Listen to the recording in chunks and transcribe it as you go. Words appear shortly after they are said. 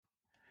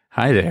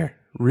Hi there.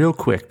 Real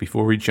quick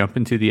before we jump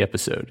into the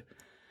episode.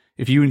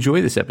 If you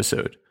enjoy this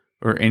episode,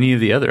 or any of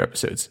the other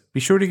episodes, be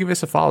sure to give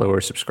us a follow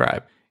or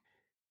subscribe.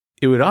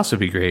 It would also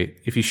be great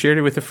if you shared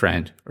it with a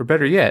friend, or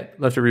better yet,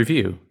 left a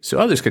review so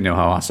others can know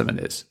how awesome it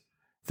is.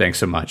 Thanks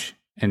so much.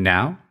 And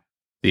now,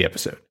 the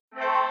episode.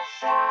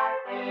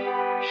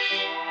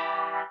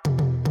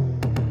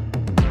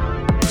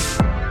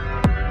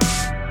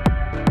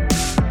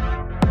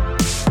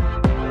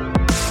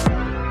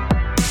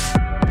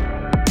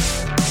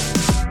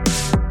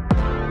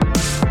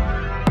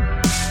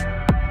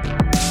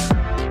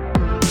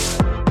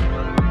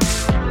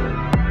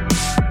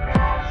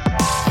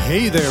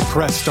 Hey there,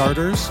 Press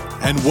Starters,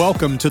 and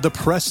welcome to the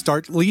Press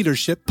Start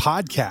Leadership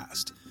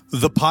Podcast,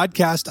 the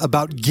podcast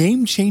about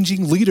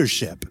game-changing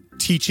leadership,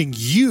 teaching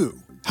you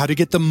how to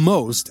get the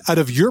most out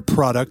of your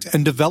product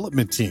and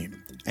development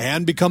team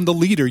and become the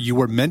leader you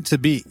were meant to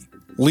be.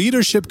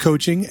 Leadership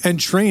coaching and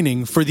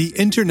training for the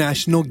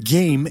international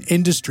game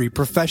industry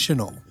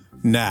professional.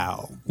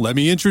 Now, let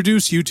me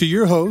introduce you to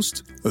your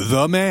host,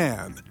 the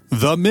man,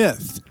 the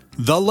myth,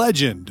 the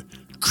legend,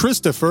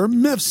 Christopher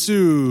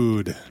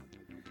Mifsud.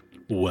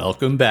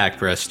 Welcome back,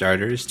 Press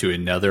Starters, to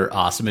another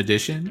awesome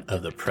edition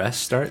of the Press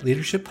Start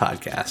Leadership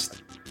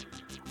Podcast.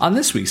 On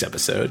this week's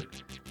episode,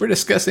 we're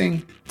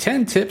discussing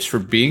 10 tips for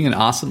being an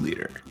awesome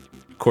leader.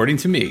 According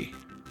to me,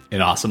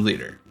 an awesome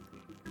leader.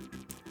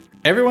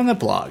 Everyone that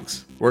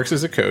blogs, works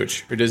as a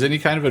coach, or does any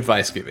kind of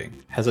advice giving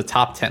has a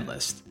top 10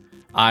 list.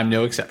 I'm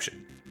no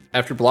exception.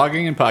 After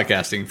blogging and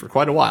podcasting for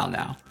quite a while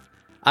now,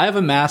 I have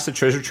amassed a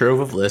treasure trove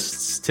of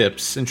lists,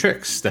 tips, and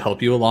tricks to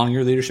help you along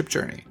your leadership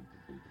journey.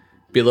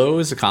 Below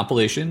is a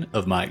compilation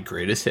of my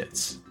greatest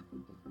hits.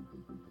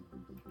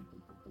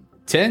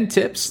 10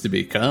 tips to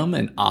become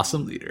an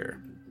awesome leader.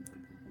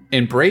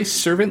 Embrace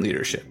servant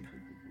leadership.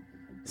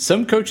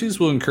 Some coaches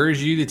will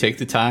encourage you to take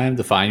the time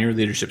to find your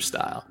leadership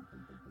style,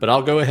 but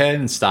I'll go ahead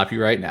and stop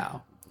you right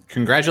now.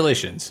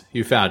 Congratulations,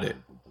 you found it.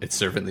 It's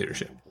servant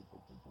leadership.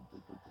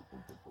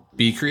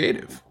 Be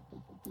creative.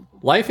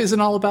 Life isn't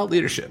all about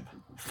leadership.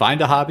 Find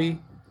a hobby,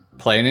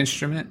 play an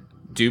instrument,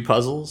 do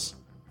puzzles.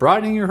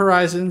 Broadening your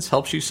horizons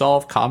helps you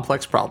solve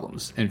complex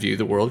problems and view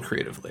the world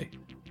creatively.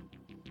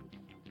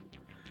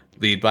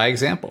 Lead by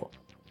example.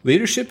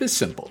 Leadership is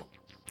simple.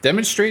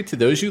 Demonstrate to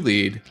those you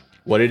lead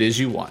what it is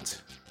you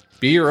want.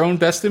 Be your own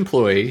best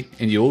employee,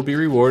 and you will be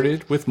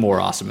rewarded with more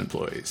awesome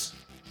employees.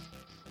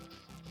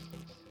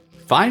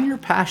 Find your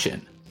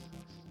passion.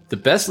 The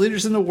best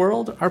leaders in the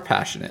world are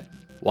passionate.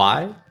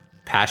 Why?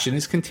 Passion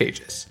is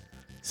contagious.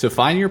 So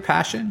find your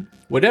passion,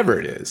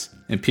 whatever it is,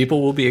 and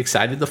people will be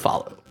excited to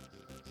follow.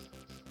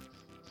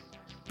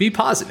 Be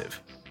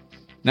positive.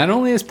 Not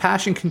only is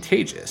passion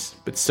contagious,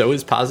 but so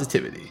is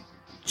positivity.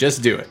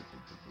 Just do it.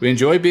 We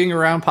enjoy being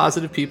around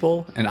positive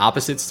people, and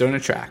opposites don't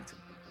attract.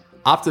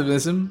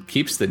 Optimism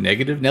keeps the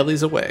negative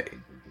Nellies away.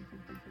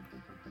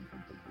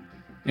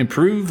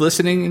 Improve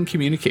listening and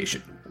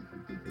communication.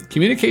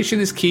 Communication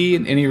is key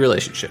in any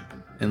relationship,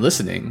 and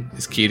listening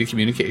is key to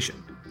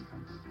communication.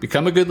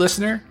 Become a good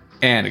listener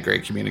and a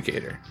great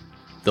communicator.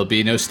 There'll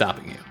be no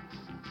stopping you.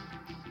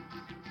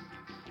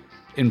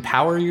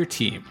 Empower your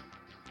team.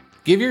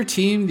 Give your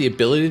team the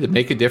ability to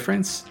make a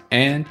difference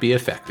and be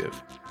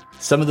effective.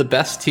 Some of the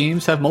best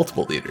teams have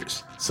multiple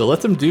leaders, so let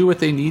them do what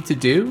they need to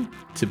do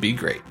to be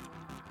great.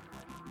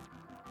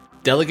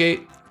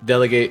 Delegate,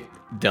 delegate,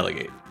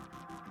 delegate.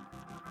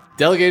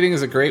 Delegating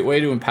is a great way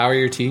to empower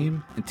your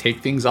team and take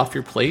things off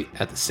your plate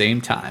at the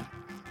same time.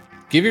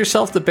 Give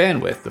yourself the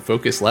bandwidth to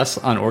focus less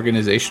on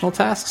organizational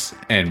tasks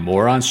and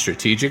more on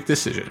strategic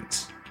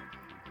decisions.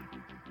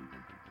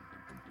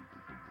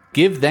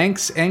 Give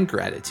thanks and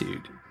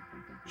gratitude.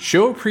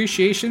 Show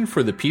appreciation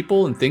for the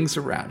people and things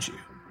around you.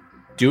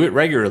 Do it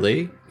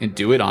regularly and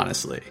do it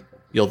honestly.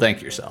 You'll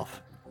thank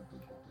yourself.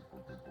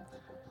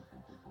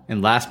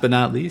 And last but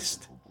not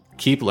least,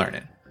 keep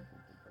learning.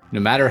 No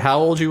matter how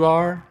old you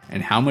are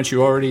and how much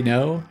you already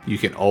know, you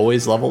can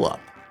always level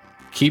up.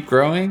 Keep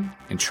growing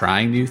and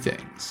trying new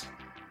things.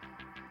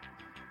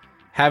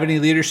 Have any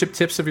leadership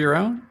tips of your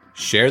own?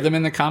 Share them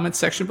in the comments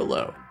section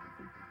below.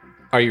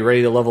 Are you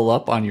ready to level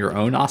up on your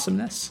own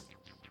awesomeness?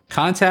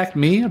 Contact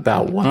me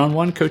about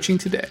one-on-one coaching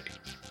today.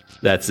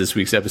 That's this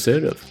week's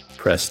episode of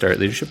Press Start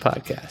Leadership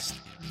Podcast.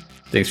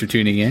 Thanks for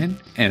tuning in,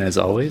 and as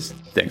always,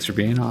 thanks for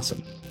being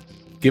awesome.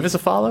 Give us a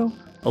follow,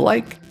 a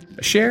like,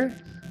 a share,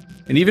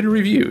 and even a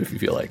review if you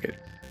feel like it.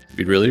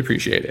 We'd really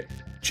appreciate it.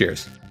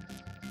 Cheers.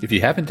 If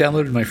you haven't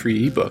downloaded my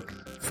free ebook,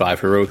 5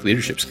 Heroic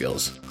Leadership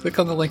Skills, click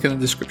on the link in the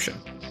description.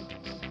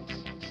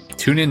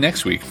 Tune in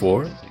next week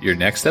for your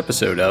next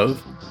episode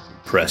of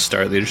Press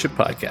Start Leadership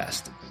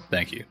Podcast.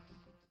 Thank you.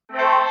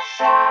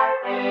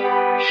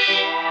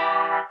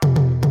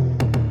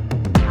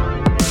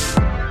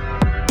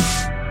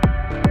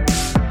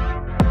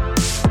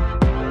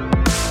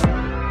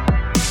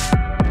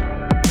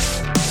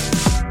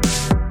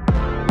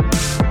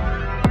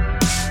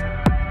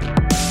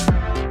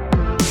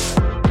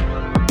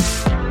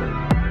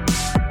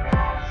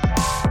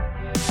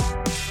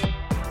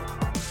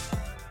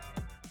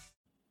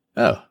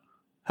 Oh,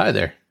 hi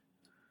there.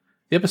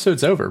 the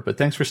episode's over, but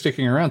thanks for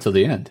sticking around till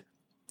the end.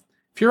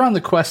 If you're on the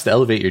quest to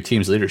elevate your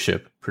team's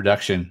leadership,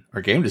 production,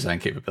 or game design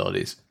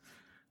capabilities,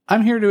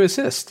 I'm here to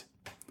assist.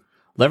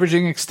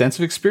 Leveraging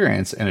extensive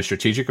experience and a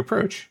strategic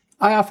approach,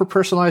 I offer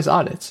personalized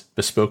audits,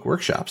 bespoke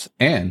workshops,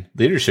 and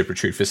leadership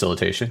retreat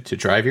facilitation to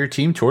drive your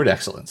team toward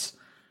excellence.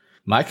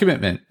 My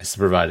commitment is to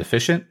provide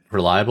efficient,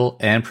 reliable,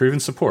 and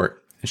proven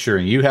support,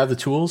 ensuring you have the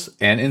tools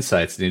and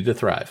insights needed to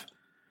thrive.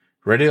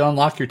 Ready to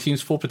unlock your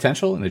team's full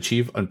potential and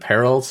achieve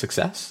unparalleled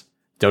success?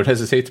 Don't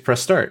hesitate to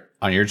press start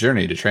on your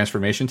journey to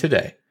transformation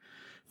today.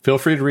 Feel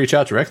free to reach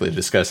out directly to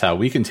discuss how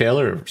we can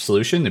tailor a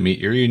solution to meet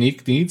your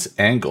unique needs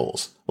and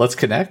goals. Let's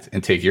connect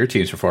and take your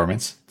team's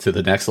performance to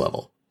the next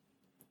level.